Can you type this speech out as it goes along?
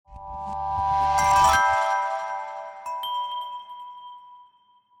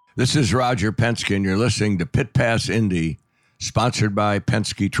This is Roger Penske, and you're listening to Pit Pass Indy, sponsored by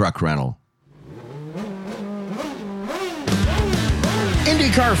Penske Truck Rental.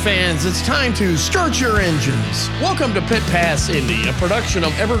 IndyCar fans, it's time to start your engines. Welcome to Pit Pass Indy, a production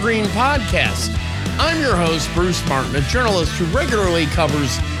of Evergreen Podcast. I'm your host, Bruce Martin, a journalist who regularly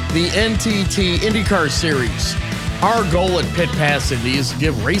covers the NTT IndyCar Series. Our goal at Pit Pass Indy is to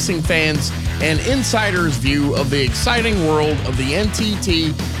give racing fans an insider's view of the exciting world of the NTT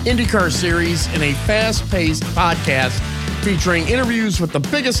IndyCar Series in a fast-paced podcast featuring interviews with the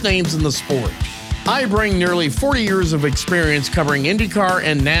biggest names in the sport. I bring nearly 40 years of experience covering IndyCar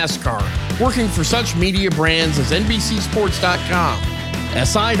and NASCAR, working for such media brands as NBCSports.com,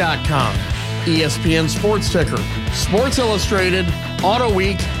 SI.com, ESPN Sports Ticker, Sports Illustrated, Auto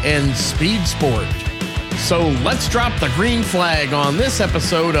Week, and Speed Sport. So let's drop the green flag on this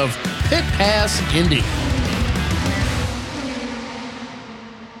episode of Pit Pass Indy.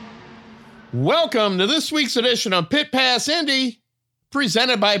 Welcome to this week's edition of Pit Pass Indy,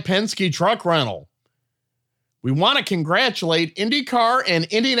 presented by Penske Truck Rental. We want to congratulate IndyCar and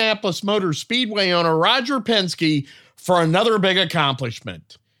Indianapolis Motor Speedway owner Roger Penske for another big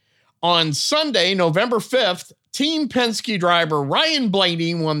accomplishment. On Sunday, November 5th, Team Penske driver Ryan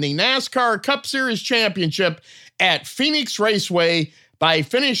Blaney won the NASCAR Cup Series Championship at Phoenix Raceway by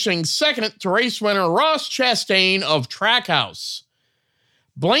finishing second to race winner Ross Chastain of Trackhouse.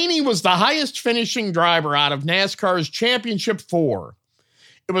 Blaney was the highest finishing driver out of NASCAR's Championship 4.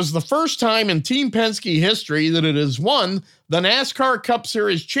 It was the first time in Team Penske history that it has won the NASCAR Cup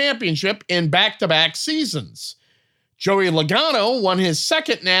Series Championship in back-to-back seasons. Joey Logano won his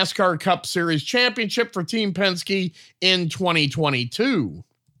second NASCAR Cup Series championship for Team Penske in 2022.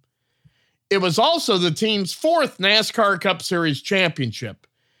 It was also the team's fourth NASCAR Cup Series championship.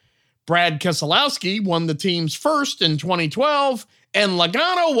 Brad Keselowski won the team's first in 2012, and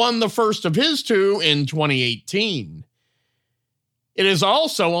Logano won the first of his two in 2018. It is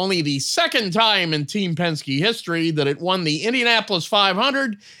also only the second time in Team Penske history that it won the Indianapolis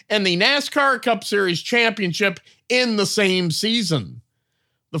 500 and the NASCAR Cup Series championship in the same season.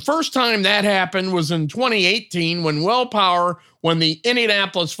 The first time that happened was in 2018 when Will Power won the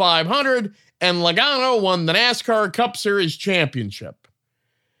Indianapolis 500 and Logano won the NASCAR Cup Series championship.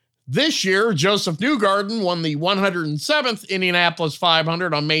 This year, Joseph Newgarden won the 107th Indianapolis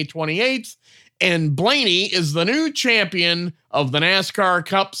 500 on May 28th, and Blaney is the new champion of the NASCAR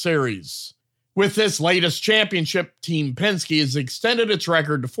Cup Series. With this latest championship, Team Penske has extended its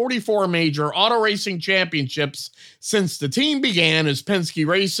record to 44 major auto racing championships since the team began as Penske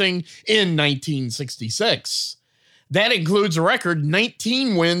Racing in 1966. That includes a record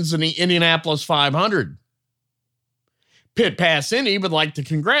 19 wins in the Indianapolis 500. Pit Pass Indy would like to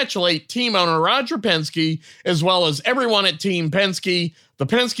congratulate team owner Roger Penske, as well as everyone at Team Penske, the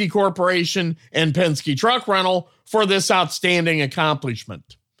Penske Corporation, and Penske Truck Rental for this outstanding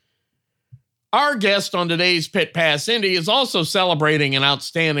accomplishment. Our guest on today's Pit Pass Indy is also celebrating an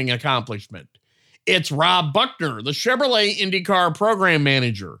outstanding accomplishment. It's Rob Buckner, the Chevrolet IndyCar program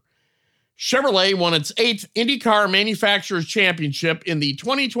manager. Chevrolet won its 8th IndyCar Manufacturers Championship in the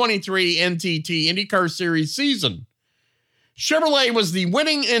 2023 NTT IndyCar Series season. Chevrolet was the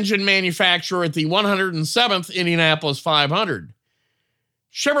winning engine manufacturer at the 107th Indianapolis 500.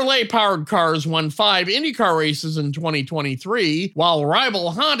 Chevrolet-powered cars won 5 IndyCar races in 2023, while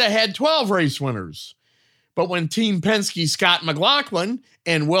rival Honda had 12 race winners. But when Team Penske's Scott McLaughlin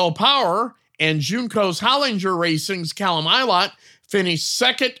and Will Power and Junko's Hollinger Racing's Callum Ilott finished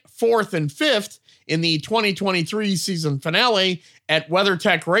second, fourth, and fifth in the 2023 season finale at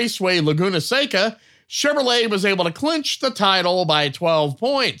WeatherTech Raceway Laguna Seca, Chevrolet was able to clinch the title by 12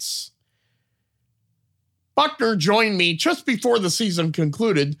 points. Buckner joined me just before the season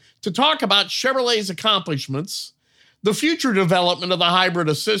concluded to talk about Chevrolet's accomplishments, the future development of the hybrid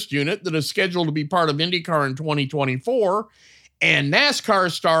assist unit that is scheduled to be part of IndyCar in 2024, and NASCAR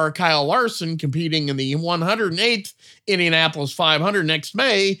star Kyle Larson competing in the 108th Indianapolis 500 next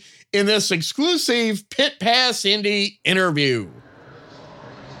May in this exclusive Pit Pass Indy interview.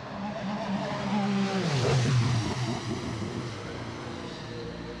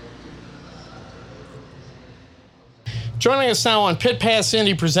 Joining us now on Pit Pass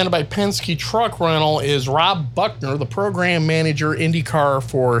Indy, presented by Penske Truck Rental, is Rob Buckner, the program manager IndyCar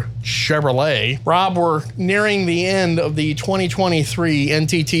for Chevrolet. Rob, we're nearing the end of the 2023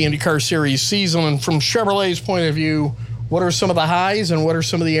 NTT IndyCar Series season, and from Chevrolet's point of view, what are some of the highs and what are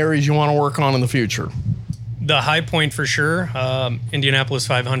some of the areas you want to work on in the future? The high point for sure, Indianapolis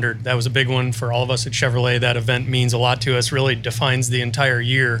 500. That was a big one for all of us at Chevrolet. That event means a lot to us, really defines the entire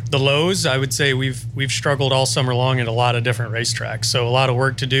year. The lows, I would say we've struggled all summer long at a lot of different racetracks. So a lot of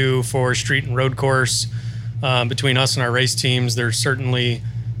work to do for street and road course between us and our race teams. There's certainly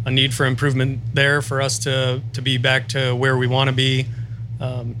a need for improvement there for us to be back to where we want to be.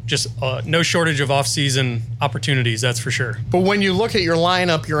 Just no shortage of off-season opportunities, that's for sure. But when you look at your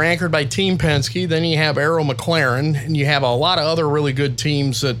lineup, you're anchored by Team Penske, then you have Arrow McLaren, and you have a lot of other really good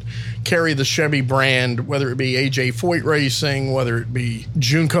teams that carry the Chevy brand, whether it be AJ Foyt Racing, whether it be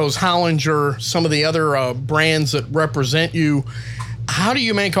Junko's Hollinger, some of the other brands that represent you. How do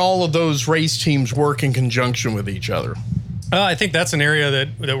you make all of those race teams work in conjunction with each other? I think that's an area that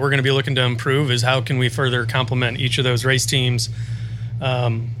we're going to be looking to improve, is how can we further complement each of those race teams.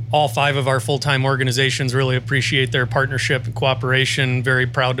 All 5 of our full-time organizations really appreciate their partnership and cooperation. Very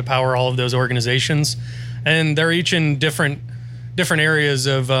proud to power all of those organizations, and they're each in different areas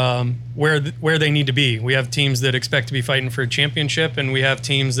of where they need to be. We have teams that expect to be fighting for a championship, and we have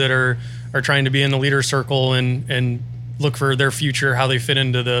teams that are trying to be in the leader circle and look for their future, how they fit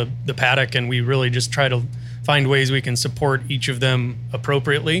into the paddock. And we really just try to find ways we can support each of them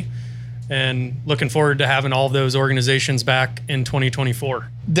appropriately. And looking forward to having all of those organizations back in 2024.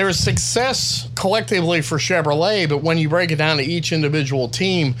 There's success collectively for Chevrolet, but when you break it down to each individual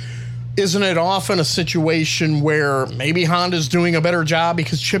team, isn't it often a situation where maybe Honda's doing a better job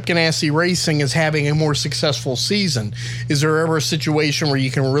because Chip Ganassi Racing is having a more successful season? Is there ever a situation where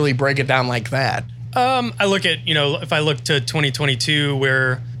you can really break it down like that? I look at, if I look to 2022,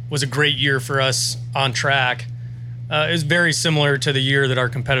 where was a great year for us on track, is very similar to the year that our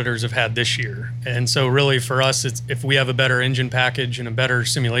competitors have had this year. And so really for us, it's if we have a better engine package and a better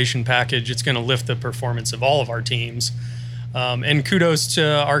simulation package, it's going to lift the performance of all of our teams. And kudos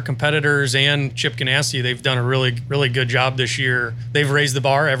to our competitors and Chip Ganassi. They've done a really, really good job this year. They've raised the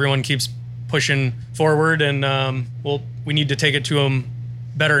bar. Everyone keeps pushing forward, and we need to take it to them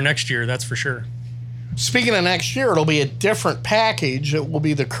better next year, that's for sure. Speaking of next year, it'll be a different package. It will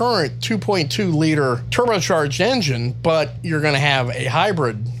be the current 2.2-liter turbocharged engine, but you're going to have a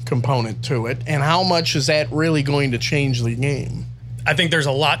hybrid component to it. And how much is that really going to change the game? I think there's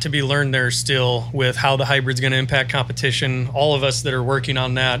a lot to be learned there still with how the hybrid's going to impact competition. All of us that are working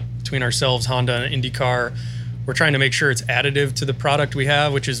on that, between ourselves, Honda, and IndyCar, we're trying to make sure it's additive to the product we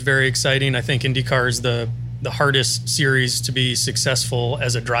have, which is very exciting. I think IndyCar is the hardest series to be successful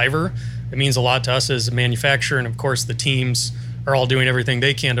as a driver. It means a lot to us as a manufacturer, and of course the teams are all doing everything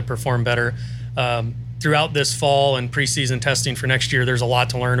they can to perform better. Throughout this fall and preseason testing for next year, there's a lot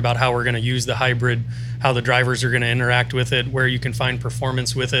to learn about how we're going to use the hybrid, how the drivers are going to interact with it, where you can find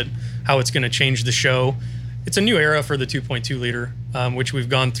performance with it, how it's going to change the show. It's a new era for the 2.2 liter, which we've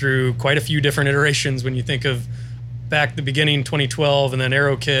gone through quite a few different iterations. When you think of back the beginning, 2012, and then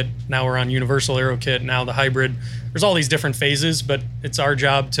Aero Kit, now we're on Universal Aero Kit, now the hybrid. There's all these different phases, but it's our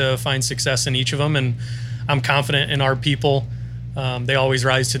job to find success in each of them, and I'm confident in our people. They always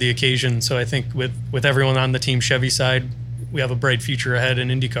rise to the occasion, so I think with everyone on the Team Chevy side, we have a bright future ahead in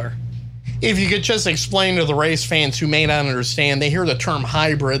IndyCar. If you could just explain to the race fans who may not understand, they hear the term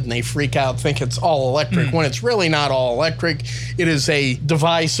hybrid and they freak out, think it's all electric, when it's really not all electric. It is a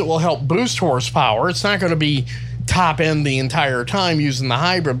device that will help boost horsepower. It's not going to be top end the entire time using the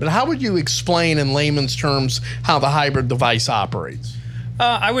hybrid, but how would you explain in layman's terms how the hybrid device operates?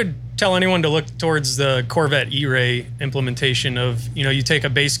 I would tell anyone to look towards the Corvette E-Ray implementation of, you take a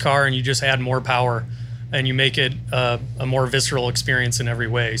base car and you just add more power and you make it a more visceral experience in every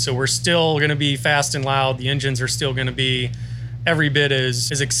way. So we're still going to be fast and loud. The engines are still going to be every bit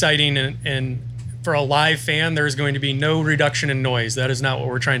as exciting, and for a live fan, there's going to be no reduction in noise. That is not what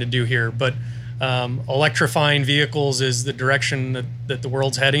we're trying to do here, but electrifying vehicles is the direction that the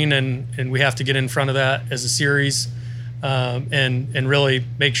world's heading, and we have to get in front of that as a series, and really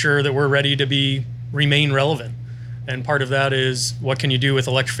make sure that we're ready to remain relevant. And part of that is, what can you do with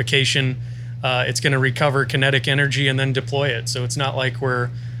electrification? It's going to recover kinetic energy and then deploy it. So it's not like we're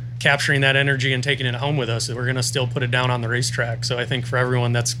capturing that energy and taking it home with us. We're going to still put it down on the racetrack. So I think for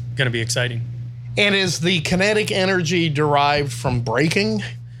everyone, that's going to be exciting. And is the kinetic energy derived from braking?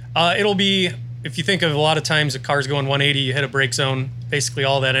 It'll be, if you think of a lot of times a car's going 180, you hit a brake zone, basically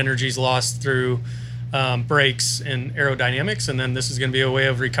all that energy is lost through brakes and aerodynamics, and then this is going to be a way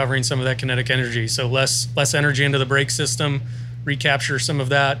of recovering some of that kinetic energy. So less energy into the brake system, recapture some of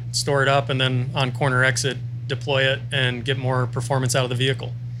that, store it up, and then on corner exit, deploy it and get more performance out of the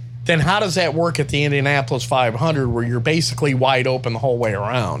vehicle. Then how does that work at the Indianapolis 500, where you're basically wide open the whole way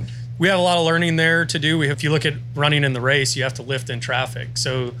around? We have a lot of learning there to do. If you look at running in the race, you have to lift in traffic.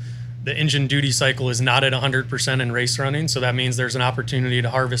 So the engine duty cycle is not at 100% in race running. So that means there's an opportunity to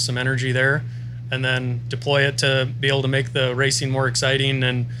harvest some energy there and then deploy it to be able to make the racing more exciting.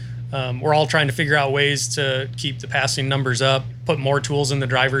 And we're all trying to figure out ways to keep the passing numbers up, put more tools in the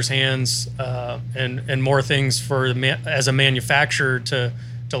driver's hands, and more things for as a manufacturer to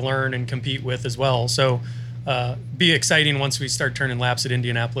learn and compete with as well. So be exciting once we start turning laps at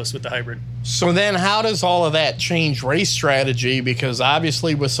Indianapolis with the hybrid. So then how does all of that change race strategy? Because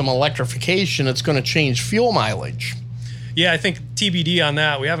obviously with some electrification, it's going to change fuel mileage. Yeah, I think TBD on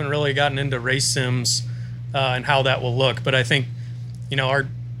that. We haven't really gotten into race sims and how that will look. But I think,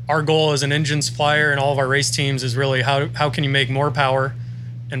 our goal as an engine supplier and all of our race teams is really how can you make more power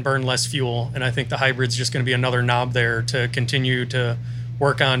and burn less fuel? And I think the hybrid's just going to be another knob there to continue to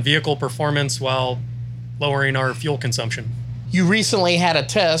work on vehicle performance while lowering our fuel consumption. You recently had a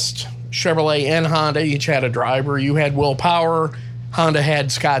test. Chevrolet and Honda each had a driver. You had Will Power. Honda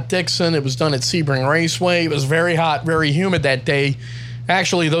had Scott Dixon. It was done at Sebring Raceway. It was very hot, very humid that day.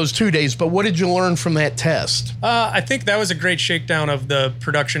 Actually, those 2 days. But what did you learn from that test? I think that was a great shakedown of the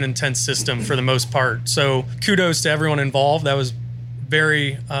production intent system for the most part. So kudos to everyone involved. That was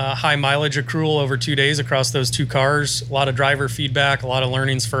very high mileage accrual over 2 days across those two cars. A lot of driver feedback, a lot of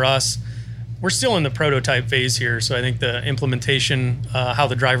learnings for us. We're still in the prototype phase here, so I think the implementation, how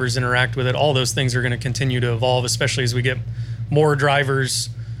the drivers interact with it, all those things are going to continue to evolve, especially as we get more drivers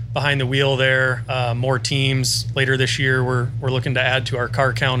behind the wheel there, more teams. Later this year, we're looking to add to our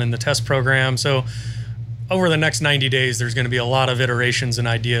car count in the test program. So over the next 90 days, there's going to be a lot of iterations and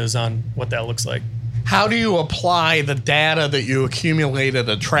ideas on what that looks like. How do you apply the data that you accumulate at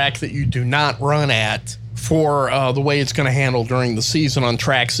a track that you do not run at for the way it's going to handle during the season on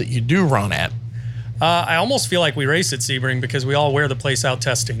tracks that you do run at? I almost feel like we race at Sebring because we all wear the place out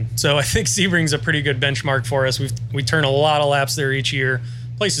testing. So I think Sebring's a pretty good benchmark for us. We turn a lot of laps there each year.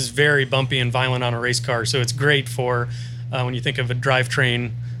 The place is very bumpy and violent on a race car, so it's great for when you think of a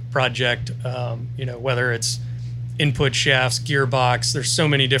drivetrain project, whether it's input shafts, gearbox. There's so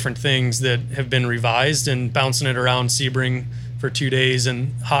many different things that have been revised, and bouncing it around Sebring for 2 days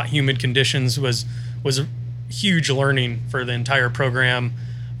in hot, humid conditions was a huge learning for the entire program,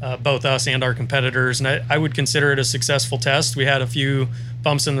 both us and our competitors. And I would consider it a successful test. We had a few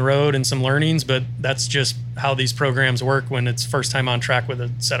bumps in the road and some learnings, but that's just how these programs work when it's first time on track with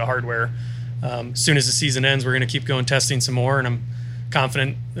a set of hardware. As soon as the season ends, we're going to keep going testing some more, and I'm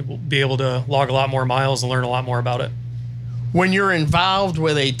confident that we'll be able to log a lot more miles and learn a lot more about it. When you're involved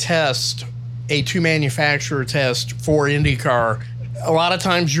with a test, a two-manufacturer test for IndyCar, a lot of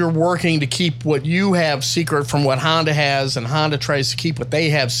times you're working to keep what you have secret from what Honda has, and Honda tries to keep what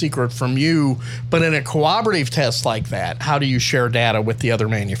they have secret from you. But in a cooperative test like that, how do you share data with the other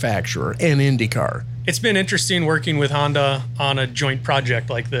manufacturer and IndyCar? It's been interesting working with Honda on a joint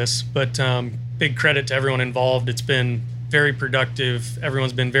project like this, but big credit to everyone involved. It's been very productive.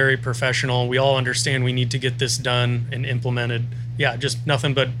 Everyone's been very professional. We all understand we need to get this done and implemented. Yeah, just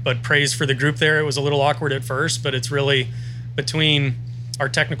nothing but praise for the group there. It was a little awkward at first, but it's really between our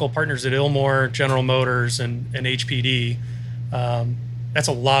technical partners at Ilmor, General Motors, and HPD. That's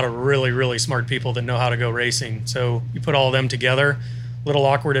a lot of really, really smart people that know how to go racing. So you put all of them together, a little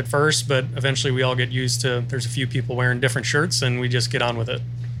awkward at first, but eventually we all get used to, there's a few people wearing different shirts, and we just get on with it.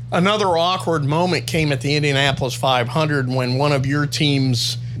 Another awkward moment came at the Indianapolis 500 when one of your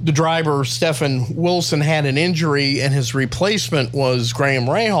teams, the driver, Stefan Wilson, had an injury, and his replacement was Graham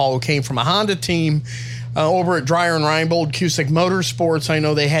Rahal, who came from a Honda team over at Dreyer and Reinbold Cusick Motorsports. I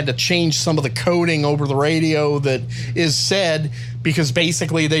know they had to change some of the coding over the radio that is said because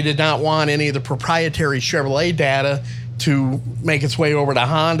basically they did not want any of the proprietary Chevrolet data to make its way over to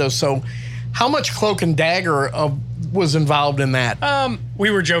Honda. So how much cloak and dagger was involved in that? We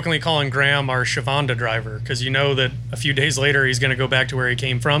were jokingly calling Graham our Shavonda driver because you know that a few days later he's going to go back to where he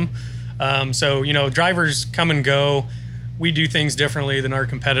came from. So, drivers come and go. We do things differently than our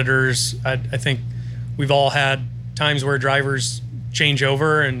competitors. I think we've all had times where drivers change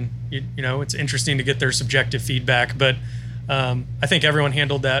over, and it's interesting to get their subjective feedback. But I think everyone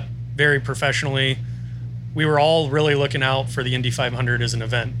handled that very professionally. We were all really looking out for the Indy 500 as an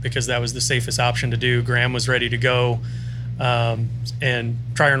event because that was the safest option to do. Graham was ready to go.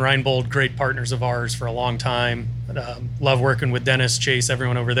 And Dreyer and Reinbold, great partners of ours for a long time. Love working with Dennis, Chase,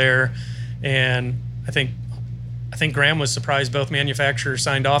 everyone over there. And I think Graham was surprised both manufacturers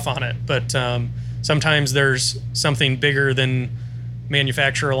signed off on it. But sometimes there's something bigger than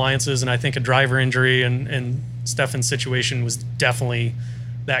manufacturer alliances, and I think a driver injury and Stefan's situation was definitely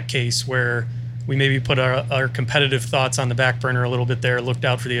that case where we maybe put our competitive thoughts on the back burner a little bit there, looked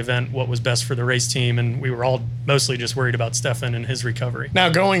out for the event, what was best for the race team, and we were all mostly just worried about Stefan and his recovery. Now,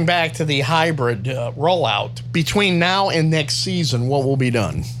 going back to the hybrid rollout, between now and next season, what will be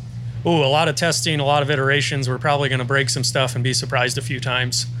done? Ooh, a lot of testing, a lot of iterations. We're probably going to break some stuff and be surprised a few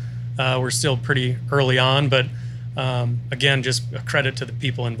times. We're still pretty early on, but again, just a credit to the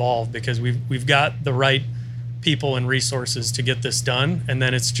people involved, because we've got the right people and resources to get this done, and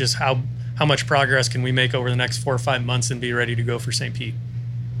then it's just how much progress can we make over the next 4 or 5 months and be ready to go for St. Pete.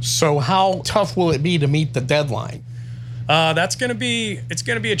 So how tough will it be to meet the deadline? It's going to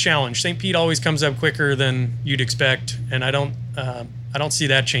be a challenge. St. Pete always comes up quicker than you'd expect, and I don't see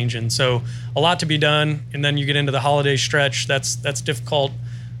that changing. So a lot to be done, and then you get into the holiday stretch. That's difficult.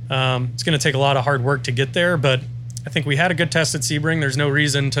 It's going to take a lot of hard work to get there, but I think we had a good test at Sebring. There's no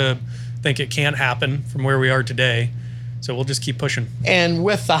reason to think it can't happen from where we are today. So we'll just keep pushing. And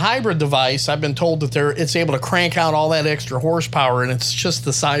with the hybrid device, I've been told that it's able to crank out all that extra horsepower, and it's just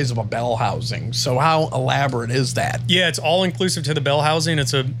the size of a bell housing. So how elaborate is that? Yeah, it's all inclusive to the bell housing.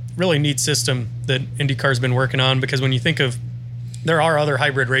 It's a really neat system that IndyCar's been working on, because when you think of, there are other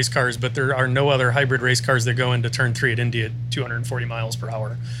hybrid race cars, but there are no other hybrid race cars that go into turn 3 at Indy at 240 miles per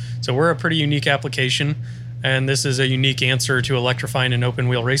hour. So we're a pretty unique application, and this is a unique answer to electrifying an open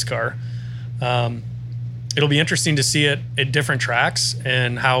wheel race car. It'll be interesting to see it at different tracks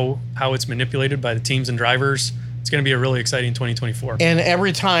and how it's manipulated by the teams and drivers. It's going to be a really exciting 2024. And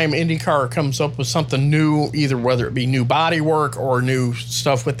every time IndyCar comes up with something new, either whether it be new bodywork or new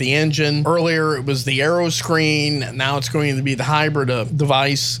stuff with the engine, earlier it was the aero screen, now it's going to be the hybrid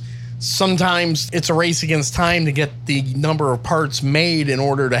device. Sometimes it's a race against time to get the number of parts made in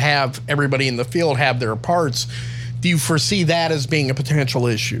order to have everybody in the field have their parts. Do you foresee that as being a potential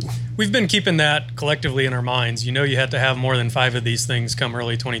issue? We've been keeping that collectively in our minds. You know, you had to have more than 5 of these things come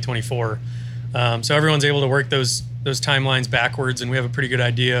early 2024. So everyone's able to work those timelines backwards, and we have a pretty good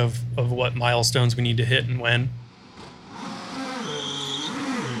idea of what milestones we need to hit and when.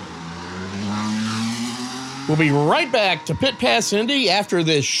 We'll be right back to Pit Pass Indy after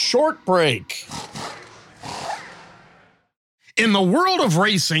this short break. In the world of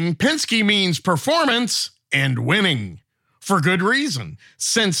racing, Penske means performance and winning. For good reason.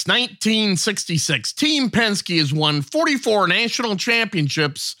 Since 1966, Team Penske has won 44 national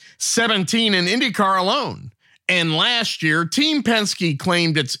championships, 17 in IndyCar alone. And last year, Team Penske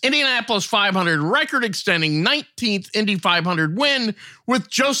claimed its Indianapolis 500 record-extending 19th Indy 500 win, with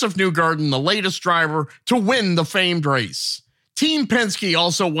Joseph Newgarden the latest driver to win the famed race. Team Penske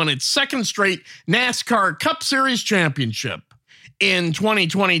also won its second straight NASCAR Cup Series championship. In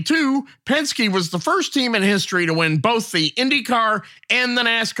 2022, Penske was the first team in history to win both the IndyCar and the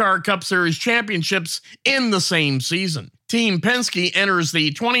NASCAR Cup Series championships in the same season. Team Penske enters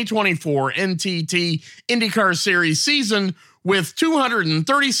the 2024 NTT IndyCar Series season with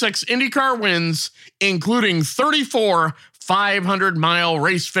 236 IndyCar wins, including 34 500-mile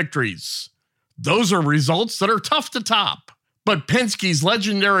race victories. Those are results that are tough to top. But Penske's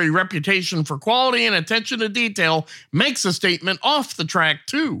legendary reputation for quality and attention to detail makes a statement off the track,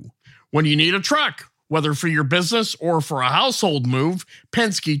 too. When you need a truck, whether for your business or for a household move,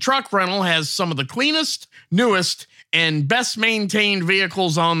 Penske Truck Rental has some of the cleanest, newest, and best-maintained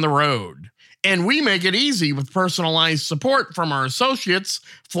vehicles on the road. And we make it easy with personalized support from our associates,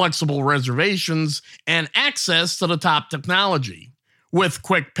 flexible reservations, and access to the top technology. With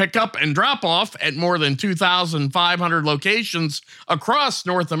quick pickup and drop-off at more than 2,500 locations across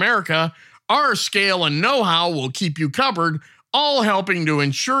North America, our scale and know-how will keep you covered, all helping to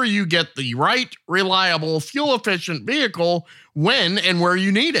ensure you get the right, reliable, fuel-efficient vehicle when and where you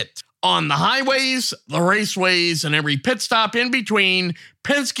need it. On the highways, the raceways, and every pit stop in between,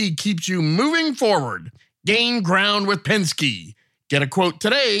 Penske keeps you moving forward. Gain ground with Penske. Get a quote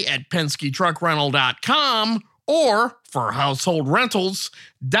today at PenskeTruckRental.com, or for household rentals,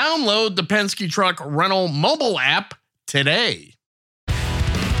 download the Penske Truck Rental mobile app today.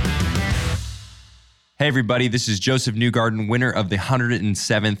 Hey everybody, this is Joseph Newgarden, winner of the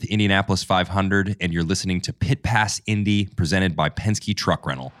 107th Indianapolis 500, and you're listening to Pit Pass Indy, presented by Penske Truck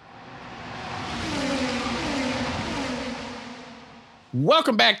Rental.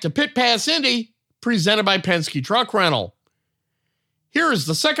 Welcome back to Pit Pass Indy, presented by Penske Truck Rental. Here is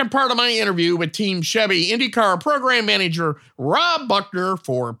the second part of my interview with Team Chevy IndyCar Program Manager Rob Buckner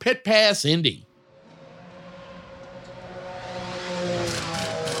for Pit Pass Indy.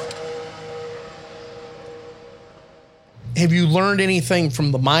 Have you learned anything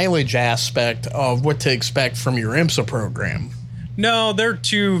from the mileage aspect of what to expect from your IMSA program? No, they're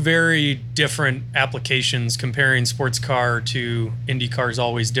two very different applications. Comparing sports car to IndyCar is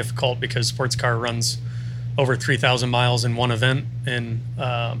always difficult because sports car runs over 3,000 miles in one event, and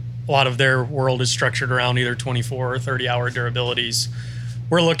a lot of their world is structured around either 24 or 30-hour durabilities.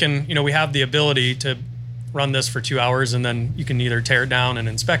 We're looking, we have the ability to run this for 2 hours, and then you can either tear it down and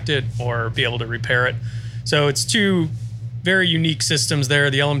inspect it or be able to repair it. So it's two very unique systems there.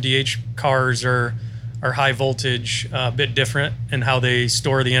 The LMDH cars are high voltage, a bit different in how they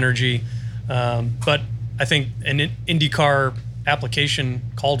store the energy. But I think an IndyCar application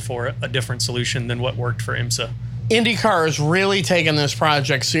called for a different solution than what worked for IMSA. IndyCar has really taken this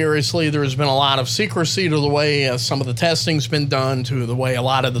project seriously. There's been a lot of secrecy to the way some of the testing's been done, to the way a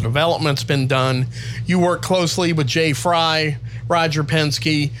lot of the development's been done. You work closely with Jay Fry, Roger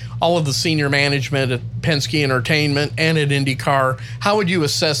Penske, all of the senior management at Penske Entertainment and at IndyCar. How would you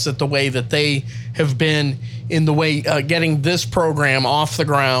assess that the way that they have been in the way getting this program off the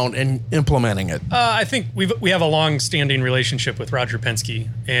ground and implementing it? I think we have a long-standing relationship with Roger Penske,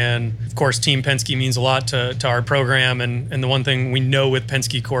 and of course, Team Penske means a lot to our program. And the one thing we know with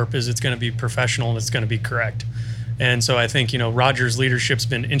Penske Corp is it's going to be professional and it's going to be correct. And so I think Roger's leadership's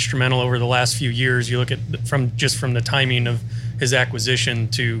been instrumental over the last few years. You look at from the timing of his acquisition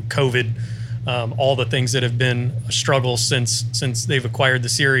to COVID, all the things that have been a struggle since they've acquired the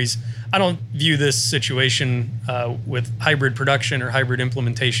series. I don't view this situation with hybrid production or hybrid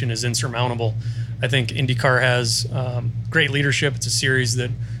implementation as insurmountable. I think IndyCar has great leadership. It's a series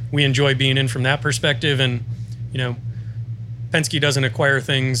that we enjoy being in from that perspective. And, Penske doesn't acquire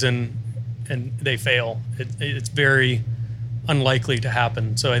things and they fail. It's very unlikely to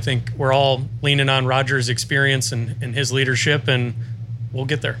happen. So I think we're all leaning on Roger's experience and his leadership, and we'll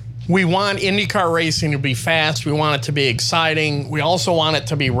get there. We want IndyCar racing to be fast. We want it to be exciting. We also want it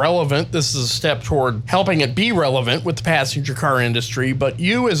to be relevant. This is a step toward helping it be relevant with the passenger car industry. But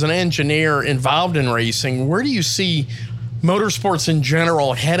you, as an engineer involved in racing, where do you see motorsports in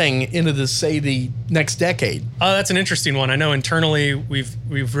general heading into the next decade? That's an interesting one. I know internally we've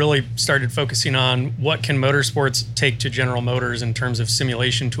really started focusing on what can motorsports take to General Motors in terms of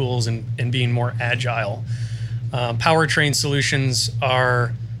simulation tools and being more agile. Powertrain solutions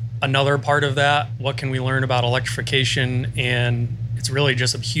are another part of that. What can we learn about electrification? And it's really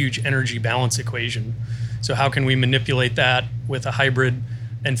just a huge energy balance equation. So how can we manipulate that with a hybrid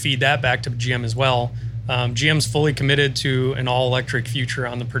and feed that back to GM as well? GM's fully committed to an all-electric future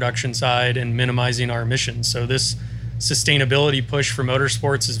on the production side and minimizing our emissions. So this sustainability push for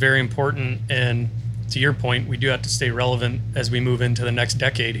motorsports is very important. And to your point, we do have to stay relevant as we move into the next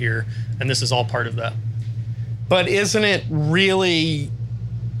decade here. And this is all part of that. But isn't it really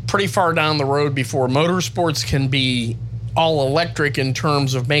pretty far down the road before motorsports can be all electric in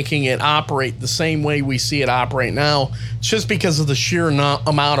terms of making it operate the same way we see it operate now, just because of the sheer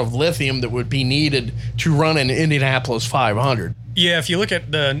amount of lithium that would be needed to run an Indianapolis 500? Yeah, if you look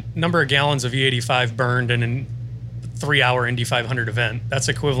at the number of gallons of E85 burned in a 3-hour Indy 500 event, that's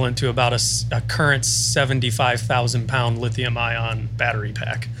equivalent to about a current 75,000 pound lithium ion battery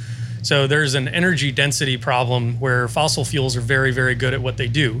pack. So there's an energy density problem where fossil fuels are very, very good at what they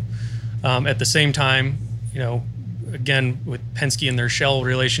do. At the same time, again, with Penske and their Shell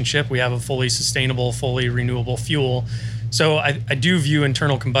relationship, we have a fully sustainable, fully renewable fuel. So I do view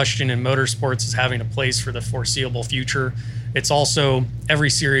internal combustion in motorsports as having a place for the foreseeable future. It's also, every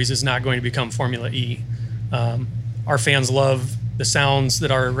series is not going to become Formula E. Our fans love the sounds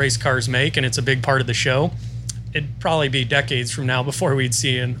that our race cars make, and it's a big part of the show. It'd probably be decades from now before we'd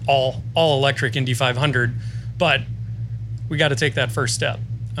see an all electric Indy 500, but we got to take that first step.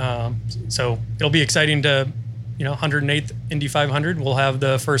 So it'll be exciting to, 108th Indy 500. We'll have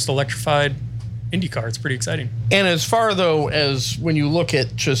the first electrified IndyCar. It's pretty exciting. And as far though as when you look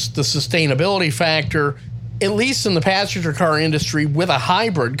at just the sustainability factor, at least in the passenger car industry, with a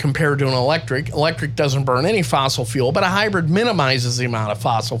hybrid compared to an electric doesn't burn any fossil fuel, but a hybrid minimizes the amount of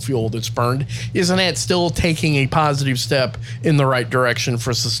fossil fuel that's burned. Isn't that still taking a positive step in the right direction for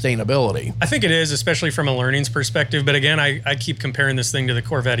sustainability? I think it is, especially from a learnings perspective. But again, I keep comparing this thing to the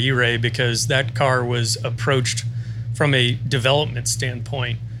Corvette E-Ray because that car was approached from a development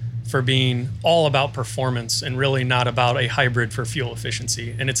standpoint for being all about performance and really not about a hybrid for fuel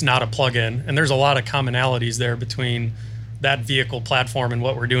efficiency. And it's not a plug-in. And there's a lot of commonalities there between that vehicle platform and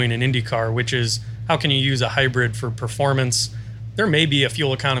what we're doing in IndyCar, which is how can you use a hybrid for performance? There may be a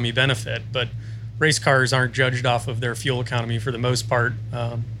fuel economy benefit, but race cars aren't judged off of their fuel economy for the most part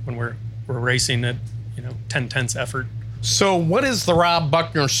when we're racing at 10/10ths effort. So what is the Rob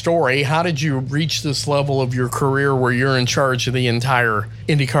Buckner story? How did you reach this level of your career where you're in charge of the entire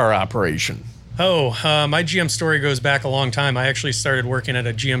IndyCar operation? My GM story goes back a long time. I actually started working at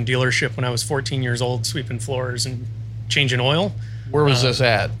a GM dealership when I was 14 years old, sweeping floors and changing oil. Where was this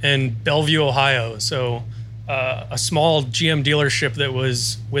at? In Bellevue, Ohio. So a small GM dealership that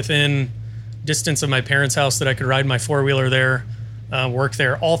was within distance of my parents' house that I could ride my four-wheeler there, work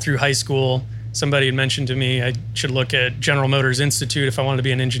there all through high school. Somebody had mentioned to me I should look at General Motors Institute if I wanted to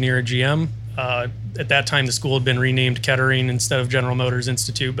be an engineer at GM. At that time, the school had been renamed Kettering instead of General Motors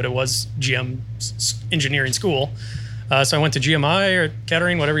Institute, but it was GM engineering school. So I went to GMI or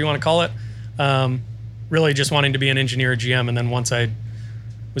Kettering, whatever you want to call it, really just wanting to be an engineer at GM. And then once I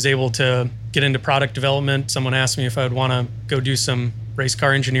was able to get into product development, someone asked me if I would want to go do some race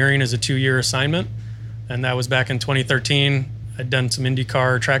car engineering as a 2-year assignment. And that was back in 2013. I'd done some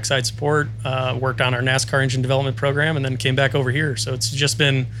IndyCar trackside support, worked on our NASCAR engine development program, and then came back over here. So it's just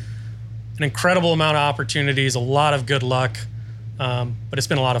been an incredible amount of opportunities, a lot of good luck, but it's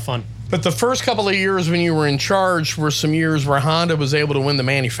been a lot of fun. But the first couple of years when you were in charge were some years where Honda was able to win the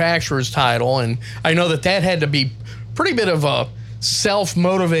manufacturer's title, and I know that had to be pretty bit of a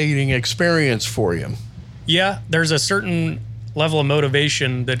self-motivating experience for you. Yeah, there's a certain level of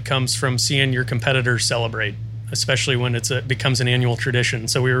motivation that comes from seeing your competitors celebrate, especially when it becomes an annual tradition.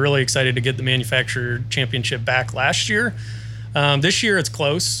 So we were really excited to get the manufacturer championship back last year. This year it's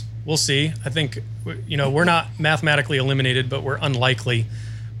close. We'll see. I think, we're not mathematically eliminated, but we're unlikely.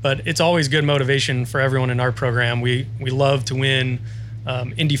 But it's always good motivation for everyone in our program. We love to win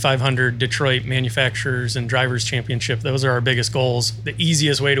Indy 500, Detroit Manufacturers and Drivers Championship. Those are our biggest goals. The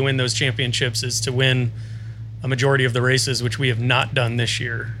easiest way to win those championships is to win a majority of the races, which we have not done this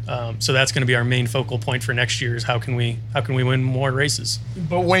year. So that's going to be our main focal point for next year is how can we win more races.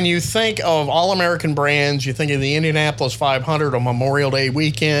 But when you think of All-American brands, you think of the Indianapolis 500 on Memorial Day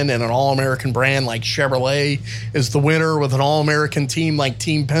weekend, and an All-American brand like Chevrolet is the winner with an All-American team like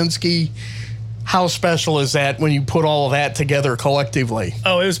Team Penske. How special is that when you put all of that together collectively?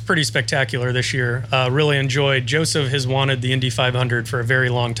 Oh, it was pretty spectacular this year. Really enjoyed. Joseph has wanted the Indy 500 for a very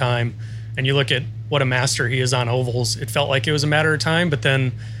long time. And you look at what a master he is on ovals. It felt like it was a matter of time, but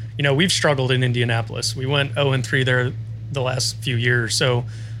then, we've struggled in Indianapolis. We went 0-3 there the last few years. So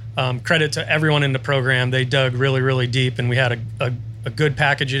credit to everyone in the program. They dug really, really deep, and we had a good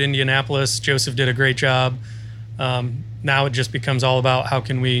package at Indianapolis. Joseph did a great job. Now it just becomes all about how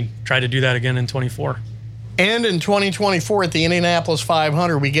can we try to do that again in 24. And in 2024 at the Indianapolis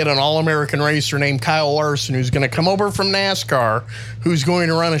 500, we get an All-American racer named Kyle Larson, who's going to come over from NASCAR, who's going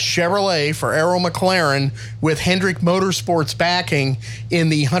to run a Chevrolet for Arrow McLaren with Hendrick Motorsports backing in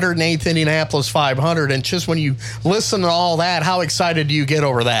the 108th Indianapolis 500. And just when you listen to all that, how excited do you get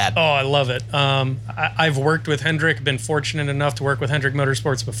over that? Oh, I love it. I've worked with Hendrick, been fortunate enough to work with Hendrick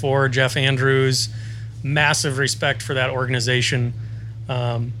Motorsports before, Jeff Andrews. Massive respect for that organization.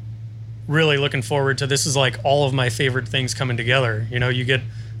 Really looking forward to this. Is like all of my favorite things coming together. You get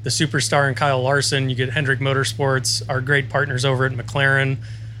the superstar in Kyle Larson, you get Hendrick Motorsports, our great partners over at McLaren,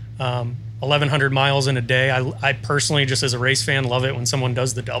 1,100 miles in a day. I personally, just as a race fan, love it when someone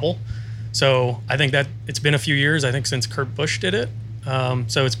does the double. So I think that it's been a few years, I think, since Kurt Busch did it.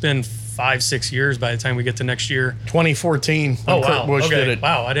 So it's been 5-6 years by the time we get to next year. 2014 when wow. Kurt Busch Okay. did it.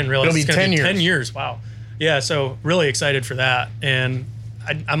 Wow, I didn't realize It'll be 10 years. 10 years. Wow. Yeah, so really excited for that. And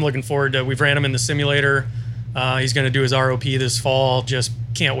I'm looking forward to, we've ran him in the simulator. He's going to do his ROP this fall. Just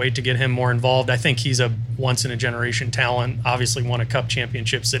can't wait to get him more involved. I think he's a once-in-a-generation talent. Obviously won a Cup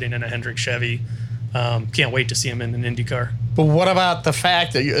championship sitting in a Hendrick Chevy. Can't wait to see him in an IndyCar. But what about the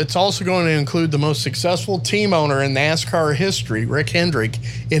fact that it's also going to include the most successful team owner in NASCAR history, Rick Hendrick,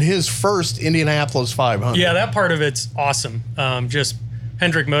 in his first Indianapolis 500? Yeah, that part of it's awesome. Just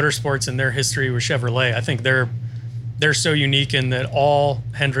Hendrick Motorsports and their history with Chevrolet. I think they're so unique in that all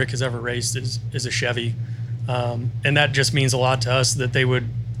Hendrick has ever raced is a Chevy. And that just means a lot to us that they would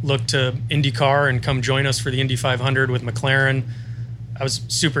look to IndyCar and come join us for the Indy 500 with McLaren. I was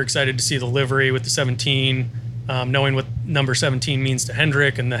super excited to see the livery with the 17, knowing what number 17 means to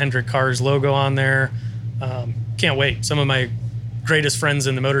Hendrick and the Hendrick Cars logo on there. Can't wait. Some of my greatest friends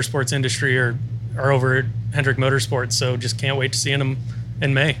in the motorsports industry are over at Hendrick Motorsports, so just can't wait to see them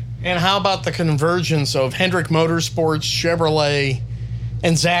in May. And how about the convergence of Hendrick Motorsports, Chevrolet,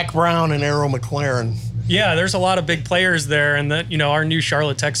 and Zach Brown and Arrow McLaren? Yeah, there's a lot of big players there, and our new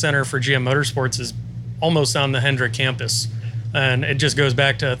Charlotte Tech Center for GM Motorsports is almost on the Hendrick campus. And it just goes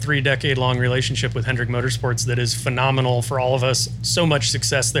back to a 3-decade-long relationship with Hendrick Motorsports that is phenomenal for all of us. So much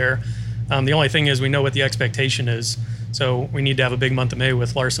success there. The only thing is we know what the expectation is, so we need to have a big month of May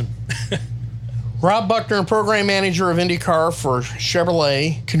with Larson. Rob Buckner, Program Manager of IndyCar for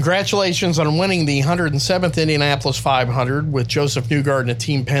Chevrolet. Congratulations on winning the 107th Indianapolis 500 with Joseph Newgarden at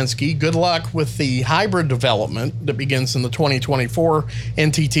Team Penske. Good luck with the hybrid development that begins in the 2024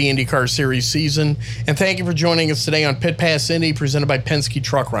 NTT IndyCar Series season. And thank you for joining us today on Pit Pass Indy, presented by Penske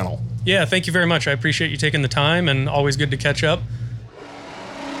Truck Rental. Yeah, thank you very much. I appreciate you taking the time, and always good to catch up.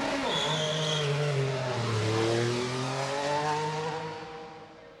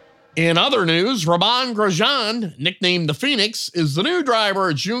 In other news, Romain Grosjean, nicknamed the Phoenix, is the new driver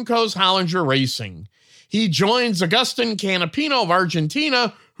at Juncos Hollinger Racing. He joins Agustin Canapino of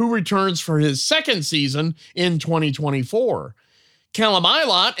Argentina, who returns for his second season in 2024. Callum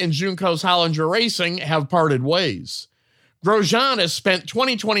Ilott and Juncos Hollinger Racing have parted ways. Grosjean has spent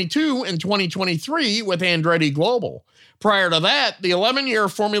 2022 and 2023 with Andretti Global. Prior to that, the 11-year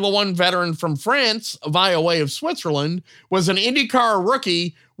Formula One veteran from France, via way of Switzerland, was an IndyCar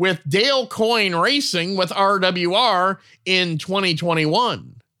rookie with Dale Coyne Racing with RWR in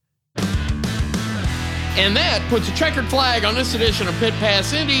 2021. And that puts a checkered flag on this edition of Pit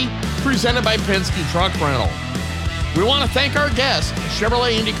Pass Indy, presented by Penske Truck Rental. We want to thank our guest,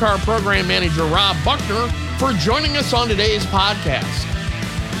 Chevrolet IndyCar Program Manager Rob Buckner, for joining us on today's podcast.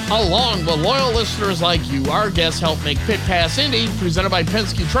 Along with loyal listeners like you, our guests help make Pit Pass Indy, presented by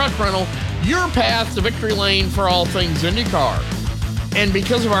Penske Truck Rental, your path to victory lane for all things IndyCar. And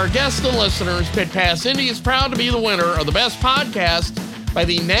because of our guests and listeners, Pit Pass Indy is proud to be the winner of the best podcast by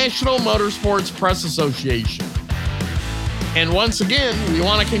the National Motorsports Press Association. And once again, we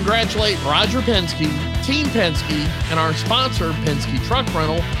want to congratulate Roger Penske, Team Penske, and our sponsor, Penske Truck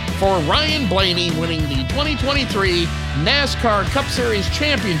Rental, for Ryan Blaney winning the 2023 NASCAR Cup Series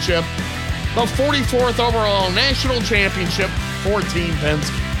Championship, the 44th overall national championship for Team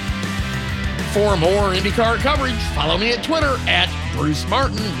Penske. For more IndyCar coverage, follow me at Twitter at Bruce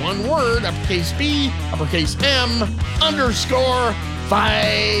Martin, one word, uppercase B, uppercase M,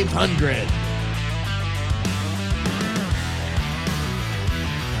 _500.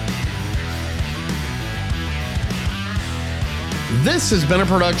 This has been a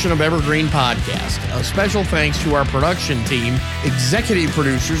production of Evergreen Podcast. A special thanks to our production team. Executive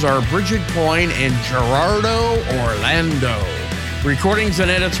producers are Bridget Coyne and Gerardo Orlando. Recordings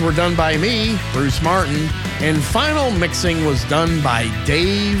and edits were done by me, Bruce Martin, and final mixing was done by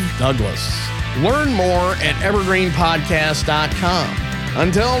Dave Douglas. Learn more at evergreenpodcast.com.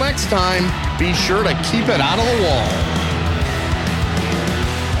 Until next time, be sure to keep it out of the wall.